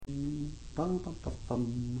Bum, bum, bum,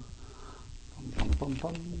 bum. Bum, bum,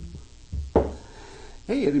 bum, bum.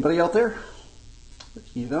 Hey, anybody out there?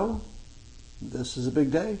 You know, this is a big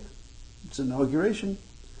day. It's inauguration.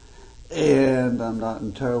 And I'm not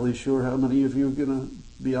entirely sure how many of you are going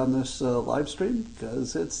to be on this live stream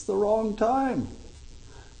because it's the wrong time.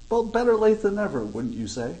 Well, better late than never, wouldn't you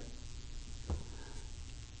say?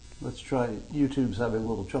 Let's try. YouTube's having a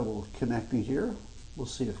little trouble connecting here. We'll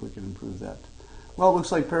see if we can improve that. Well, it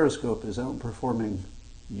looks like Periscope is outperforming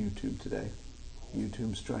YouTube today.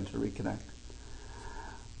 YouTube's trying to reconnect.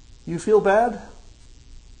 You feel bad?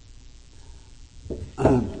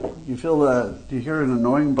 You feel, do you hear an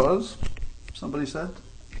annoying buzz? Somebody said?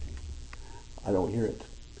 I don't hear it.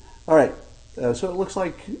 All right, so it looks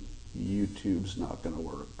like YouTube's not going to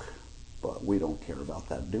work, but we don't care about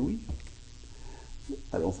that, do we?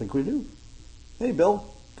 I don't think we do. Hey, Bill,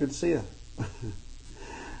 good to see you.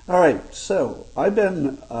 All right, so I've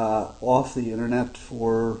been off the internet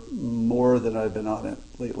for more than I've been on it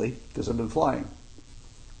lately because I've been flying.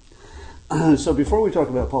 So before we talk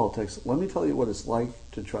about politics, let me tell you what it's like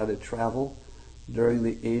to try to travel during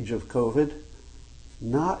the age of COVID.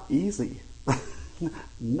 Not easy.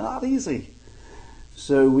 Not easy.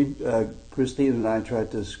 So Christine and I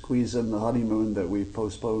tried to squeeze in the honeymoon that we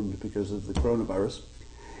postponed because of the coronavirus.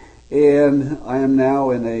 And I am now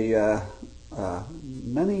in a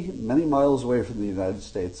many miles away from the United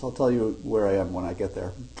States. I'll tell you where I am when I get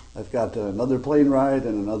there. I've got another plane ride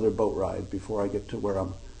and another boat ride before I get to where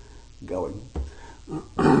I'm going.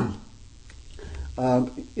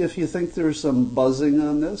 If you think there's some buzzing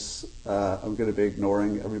on this, I'm going to be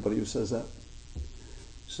ignoring everybody who says that.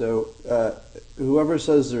 So whoever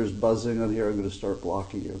says there's buzzing on here, I'm going to start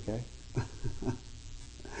blocking you, okay?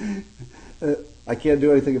 I can't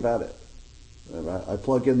do anything about it. I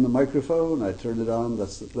plug in the microphone, I turn it on,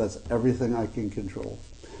 that's everything I can control.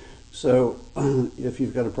 So if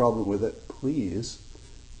you've got a problem with it, please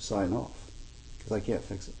sign off, because I can't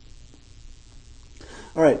fix it.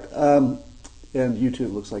 All right, and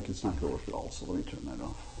YouTube looks like it's not going to work at all, so let me turn that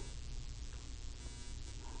off.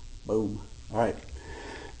 Boom. All right.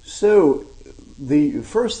 So the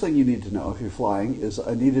first thing you need to know if you're flying is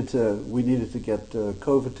we needed to get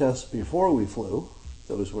COVID tests before we flew.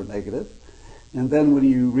 Those were negative. And then when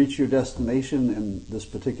you reach your destination, in this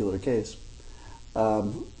particular case, I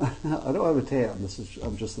don't have a tan.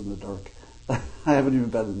 I'm just in the dark. I haven't even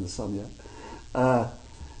been in the sun yet.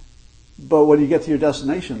 But when you get to your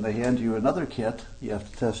destination, they hand you another kit. You have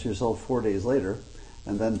to test yourself 4 days later.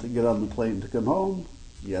 And then to get on the plane to come home,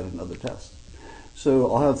 yet another test.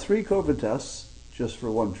 So I'll have 3 COVID tests just for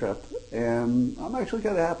one trip. And I'm actually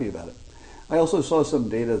kind of happy about it. I also saw some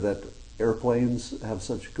data that airplanes have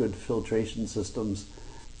such good filtration systems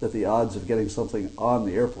that the odds of getting something on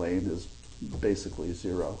the airplane is basically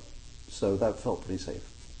 0. So that felt pretty safe.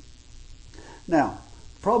 Now,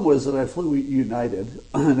 the problem was that I flew United,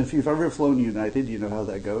 and if you've ever flown United, you know how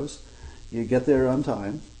that goes. You get there on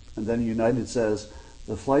time, and then United says,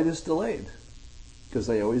 the flight is delayed, because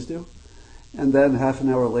they always do. And then half an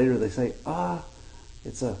hour later they say,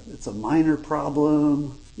 it's a minor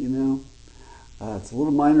problem, you know. It's a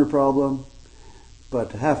little minor problem,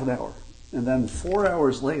 but half an hour. And then 4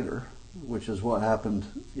 hours later, which is what happened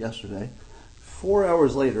yesterday, 4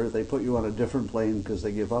 hours later they put you on a different plane because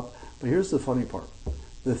they give up. But here's the funny part.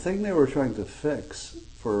 The thing they were trying to fix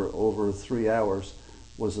for over 3 hours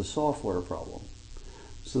was a software problem.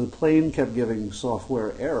 So the plane kept giving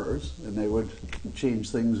software errors, and they would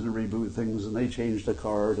change things and reboot things, and they changed a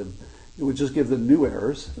card, and it would just give them new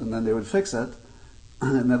errors, and then they would fix it,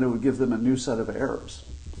 and then it would give them a new set of errors.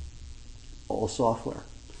 All software.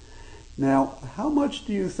 Now, how much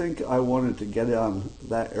do you think I wanted to get on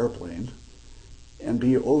that airplane and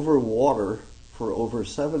be over water for over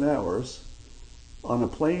 7 hours on a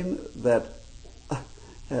plane that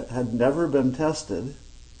had never been tested?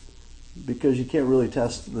 Because you can't really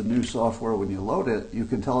test the new software when you load it. You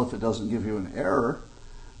can tell if it doesn't give you an error,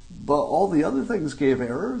 but all the other things gave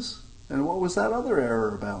errors. And what was that other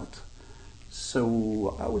error about?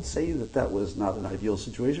 So I would say that was not an ideal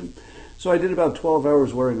situation. So I did about 12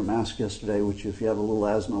 hours wearing a mask yesterday, which if you have a little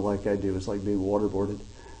asthma like I do, it's like being waterboarded.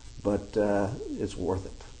 But it's worth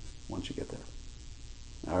it once you get there.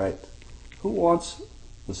 All right. Who wants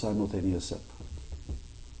the simultaneous sip?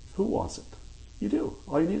 Who wants it? You do.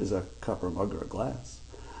 All you need is a cup or a mug or a glass.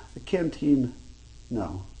 A canteen,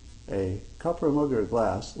 no. A cup or a mug or a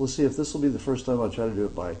glass. Let's see if this will be the first time I try to do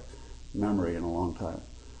it by memory in a long time.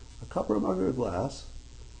 A cup or a mug or a glass.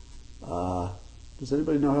 Does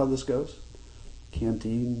anybody know how this goes?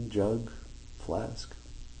 Canteen, jug, flask,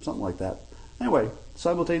 something like that. Anyway,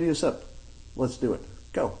 simultaneous sip. Let's do it.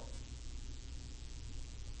 Go.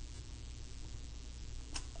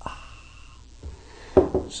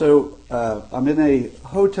 So I'm in a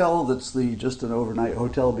hotel that's just an overnight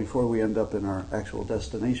hotel before we end up in our actual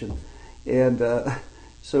destination, and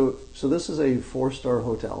so this is a 4-star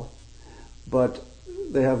hotel, but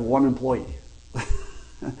they have one employee.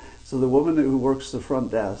 So the woman who works the front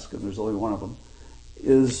desk, and there's only one of them,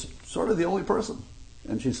 is sort of the only person.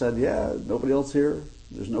 And she said, "Yeah, nobody else here.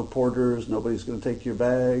 There's no porters. Nobody's going to take your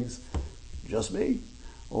bags. Just me.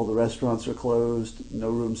 All the restaurants are closed. No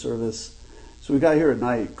room service." So we got here at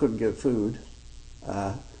night, couldn't get food.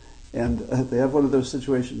 And they have one of those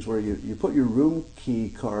situations where you put your room key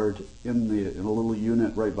card in a little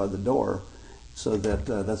unit right by the door, so that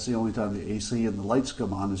that's the only time the AC and the lights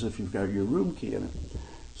come on is if you've got your room key in it.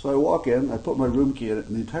 So I walk in, I put my room key in it,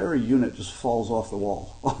 and the entire unit just falls off the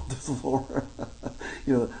wall, onto the floor.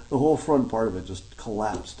 The whole front part of it just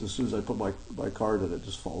collapsed as soon as I put my card in it.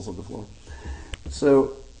 Just falls on the floor.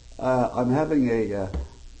 So I'm having a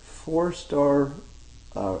 4-star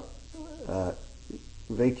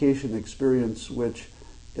vacation experience, which,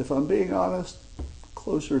 if I'm being honest,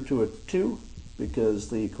 closer to a 2, because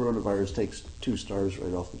the coronavirus takes 2 stars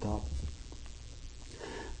right off the top.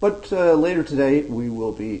 But later today, we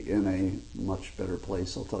will be in a much better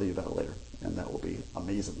place. I'll tell you about it later, and that will be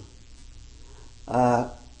amazing.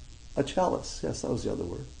 A chalice, yes, that was the other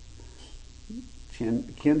word.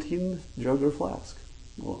 Canteen, jug, or flask.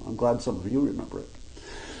 Well, I'm glad some of you remember it.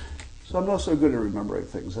 So I'm not so good at remembering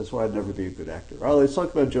things. That's why I'd never be a good actor. All right, let's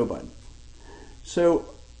talk about Joe Biden. So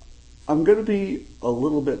I'm going to be a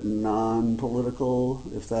little bit non-political,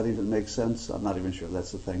 if that even makes sense. I'm not even sure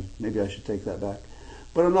that's the thing. Maybe I should take that back.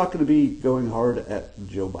 But I'm not going to be going hard at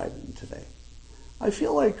Joe Biden today. I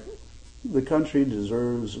feel like the country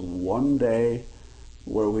deserves one day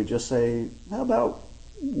where we just say, how about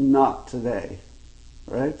not today,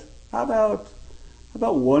 right? How about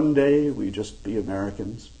one day we just be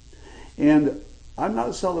Americans? And I'm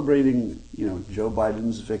not celebrating, Joe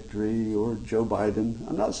Biden's victory or Joe Biden.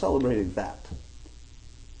 I'm not celebrating that.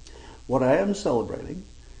 What I am celebrating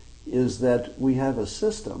is that we have a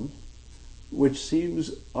system which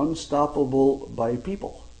seems unstoppable by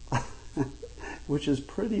people, which is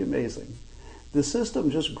pretty amazing. The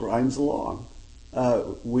system just grinds along.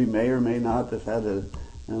 We may or may not have had an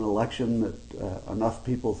election that enough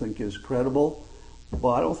people think is credible, but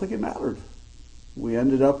I don't think it mattered. We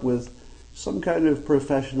ended up with some kind of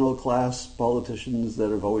professional class politicians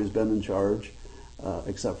that have always been in charge,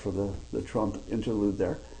 except for the Trump interlude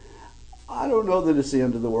there. I don't know that it's the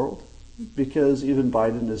end of the world, because even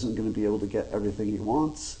Biden isn't going to be able to get everything he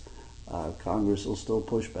wants. Congress will still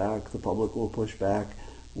push back. The public will push back.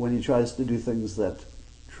 When he tries to do things that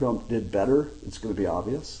Trump did better, it's going to be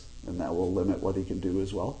obvious, and that will limit what he can do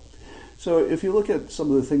as well. So if you look at some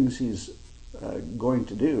of the things he's going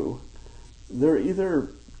to do, they're either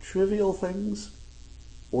trivial things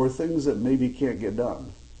or things that maybe can't get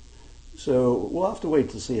done. So we'll have to wait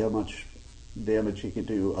to see how much damage he can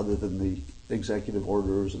do, other than the executive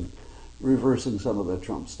orders and reversing some of the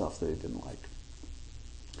Trump stuff that he didn't like.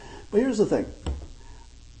 But here's the thing.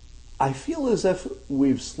 I feel as if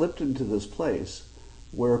we've slipped into this place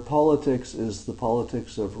where politics is the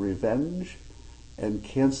politics of revenge and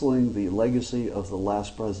canceling the legacy of the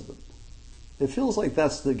last president. It feels like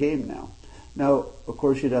that's the game now. Now, of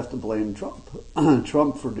course, you'd have to blame Trump,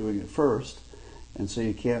 Trump for doing it first, and so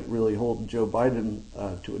you can't really hold Joe Biden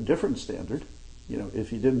to a different standard. If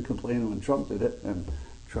he didn't complain when Trump did it and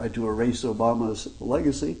tried to erase Obama's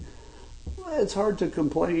legacy, it's hard to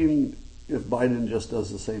complain if Biden just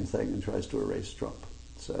does the same thing and tries to erase Trump.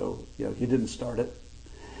 So, he didn't start it.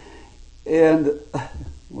 And,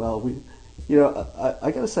 well,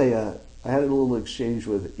 I got to say, I had a little exchange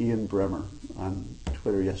with Ian Bremmer on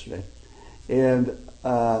Twitter yesterday. And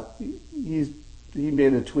he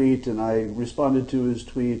made a tweet, and I responded to his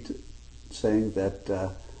tweet saying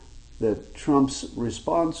that Trump's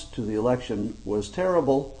response to the election was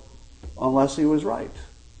terrible unless he was right,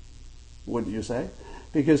 wouldn't you say?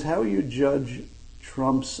 Because how you judge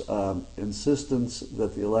Trump's insistence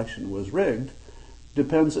that the election was rigged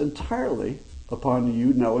depends entirely upon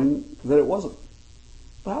you knowing that it wasn't.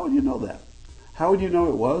 But how would you know that? How would you know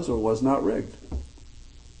it was or was not rigged?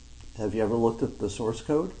 Have you ever looked at the source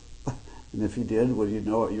code? And if you did, would you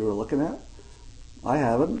know what you were looking at? I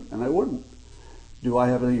haven't, and I wouldn't. Do I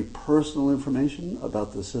have any personal information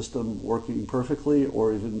about the system working perfectly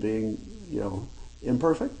or even being,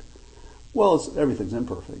 imperfect? Well, everything's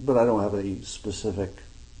imperfect, but I don't have any specific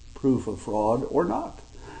proof of fraud or not.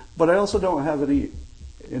 But I also don't have any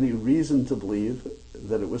reason to believe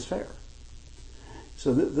that it was fair.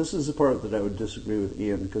 So this is the part that I would disagree with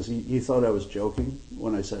Ian, because he thought I was joking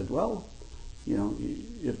when I said, well,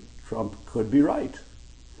 if Trump could be right.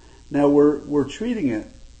 Now we're treating it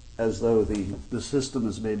as though the system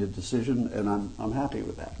has made a decision, and I'm happy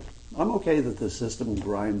with that. I'm okay that the system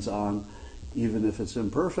grinds on, even if it's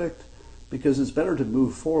imperfect, because it's better to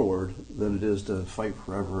move forward than it is to fight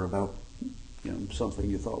forever about something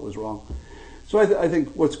you thought was wrong. So I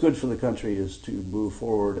think what's good for the country is to move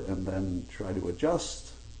forward and then try to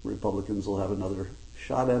adjust. Republicans will have another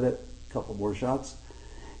shot at it, a couple more shots,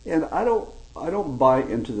 and I don't buy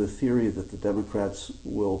into the theory that the Democrats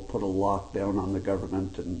will put a lockdown on the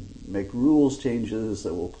government and make rules changes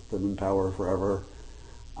that will put them in power forever.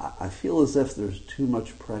 I feel as if there's too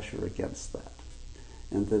much pressure against that,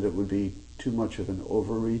 and that it would be too much of an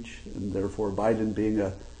overreach, and therefore Biden being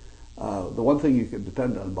the one thing you can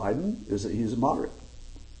depend on Biden is that he's a moderate.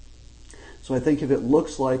 So I think if it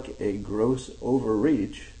looks like a gross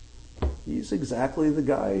overreach, he's exactly the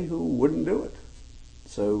guy who wouldn't do it.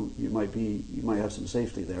 So you might have some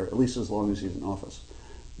safety there, at least as long as he's in office.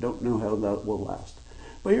 Don't know how that will last.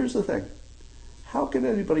 But here's the thing. How can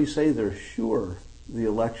anybody say they're sure the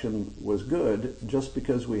election was good just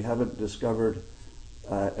because we haven't discovered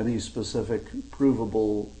any specific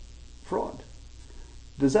provable fraud?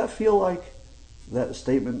 Does that feel like that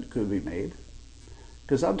statement could be made?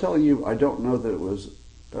 Because I'm telling you, I don't know that it was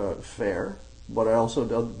fair, but I also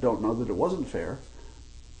don't know that it wasn't fair.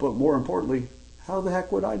 But more importantly, how the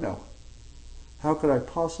heck would I know? How could I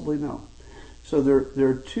possibly know? So there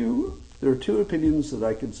are two opinions that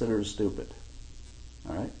I consider stupid.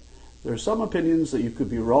 All right, there are some opinions that you could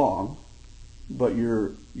be wrong, but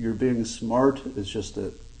you're being smart. It's just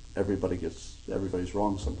that everybody's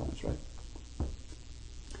wrong sometimes, right?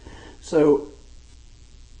 So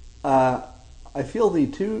I feel the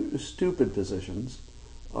two stupid positions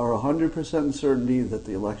are 100% certainty that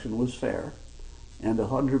the election was fair and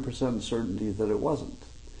 100% certainty that it wasn't.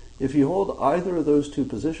 If you hold either of those two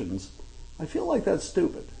positions, I feel like that's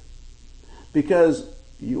stupid. Because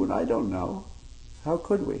you and I don't know. How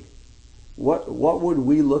could we? What would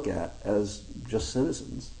we look at as just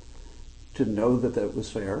citizens to know that that was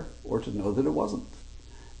fair or to know that it wasn't?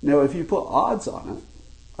 Now, if you put odds on it,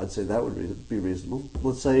 I'd say that would be reasonable.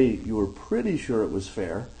 Let's say you were pretty sure it was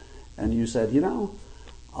fair, and you said,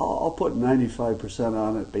 I'll put 95%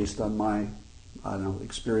 on it based on my,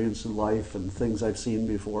 experience in life and things I've seen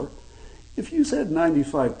before. If you said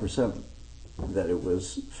 95% that it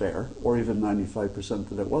was fair, or even 95%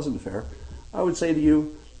 that it wasn't fair, I would say to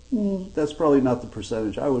you, that's probably not the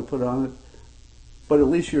percentage I would put on it, but at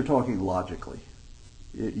least you're talking logically.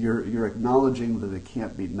 You're acknowledging that it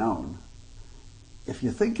can't be known. If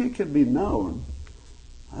you think it can be known,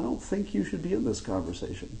 I don't think you should be in this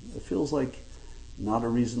conversation. It feels like not a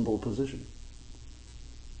reasonable position.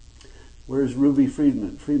 Where's Ruby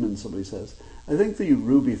Freeman, somebody says. I think the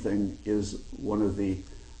Ruby thing is one of the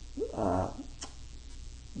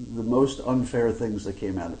most unfair things that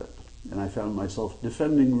came out of it. And I found myself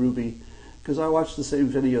defending Ruby because I watched the same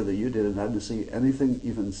video that you did and I didn't see anything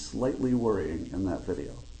even slightly worrying in that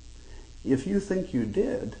video. If you think you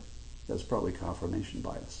did, that's probably confirmation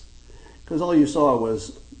bias. Because all you saw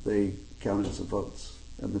was the countings of votes.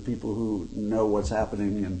 And the people who know what's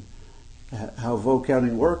happening and how vote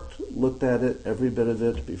counting worked looked at it, every bit of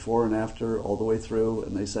it, before and after, all the way through,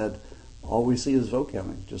 and they said, all we see is vote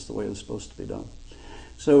counting, just the way it's supposed to be done.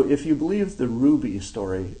 So if you believe the Ruby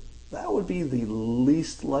story, that would be the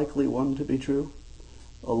least likely one to be true,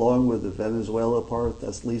 along with the Venezuela part,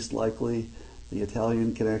 that's least likely, the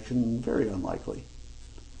Italian connection, very unlikely.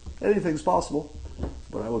 Anything's possible,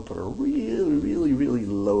 but I would put a really, really, really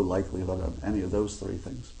low likelihood on any of those three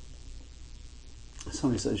things.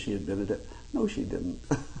 Somebody says she admitted it. No, she didn't.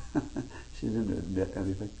 She didn't admit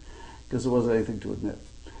anything, because there wasn't anything to admit.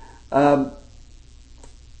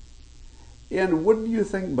 And wouldn't you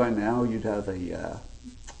think by now you'd have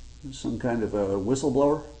some kind of a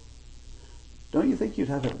whistleblower? Don't you think you'd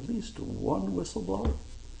have at least one whistleblower?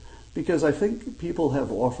 Because I think people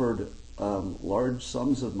have offered large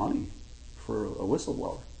sums of money for a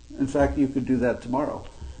whistleblower. In fact, you could do that tomorrow.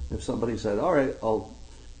 If somebody said, all right,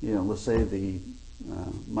 let's say the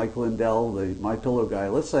Mike Lindell, the My Pillow guy,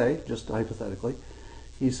 let's say, just hypothetically,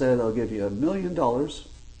 he said, I'll give you $1 million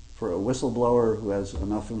for a whistleblower who has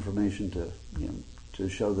enough information to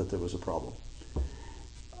show that there was a problem.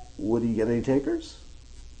 Would he get any takers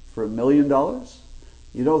for $1 million?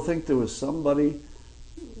 You don't think there was somebody,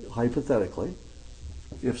 hypothetically,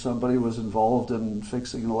 if somebody was involved in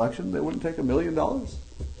fixing an election, they wouldn't take $1 million?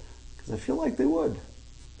 Because I feel like they would.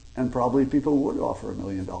 And probably people would offer $1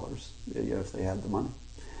 million if they had the money.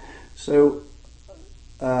 So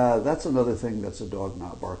that's another thing that's a dog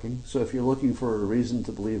not barking. So if you're looking for a reason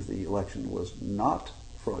to believe the election was not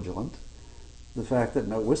fraudulent, the fact that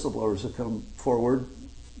no whistleblowers have come forward,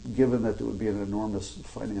 given that there would be an enormous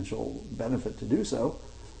financial benefit to do so,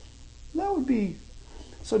 that would be,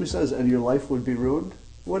 somebody says, and your life would be ruined?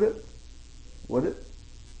 Would it? Would it?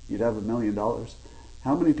 You'd have $1 million.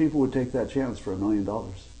 How many people would take that chance for $1 million?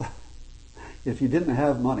 If you didn't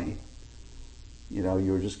have money, you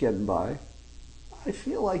were just getting by, I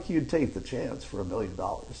feel like you'd take the chance for $1 million.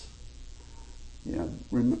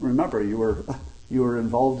 Remember, you were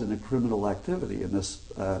involved in a criminal activity in this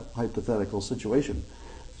hypothetical situation.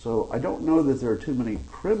 So I don't know that there are too many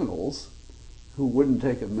criminals who wouldn't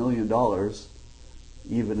take $1 million,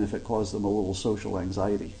 even if it caused them a little social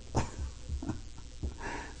anxiety.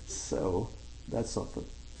 So that's something.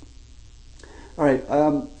 All right.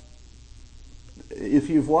 If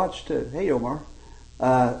you've watched, hey Omar,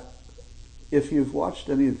 if you've watched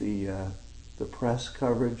any of the press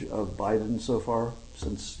coverage of Biden so far,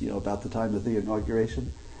 since about the time of the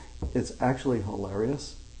inauguration, it's actually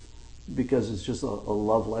hilarious, because it's just a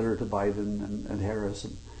love letter to Biden and Harris,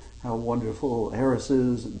 and how wonderful Harris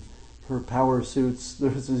is, and her power suits.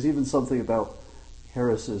 There's even something about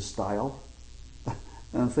Harris's style.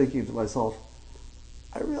 And I'm thinking to myself,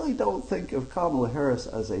 I really don't think of Kamala Harris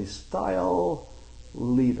as a style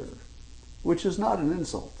leader, which is not an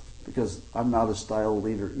insult, because I'm not a style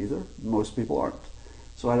leader either. Most people aren't.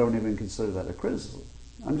 So I don't even consider that a criticism.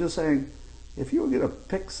 I'm just saying, if you were going to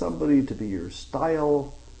pick somebody to be your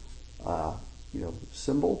style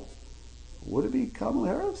symbol, would it be Kamala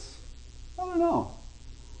Harris? I don't know.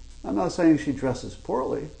 I'm not saying she dresses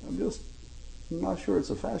poorly. I'm just not sure it's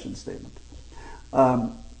a fashion statement.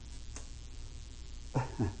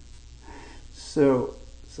 So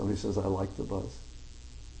somebody says, I like the buzz.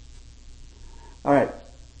 All right.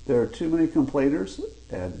 There are too many complainers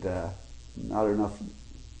and not enough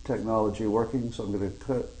technology working, so I'm going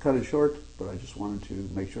to cut it short, but I just wanted to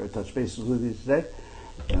make sure I touch bases with you today,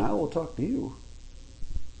 and I will talk to you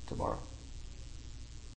tomorrow.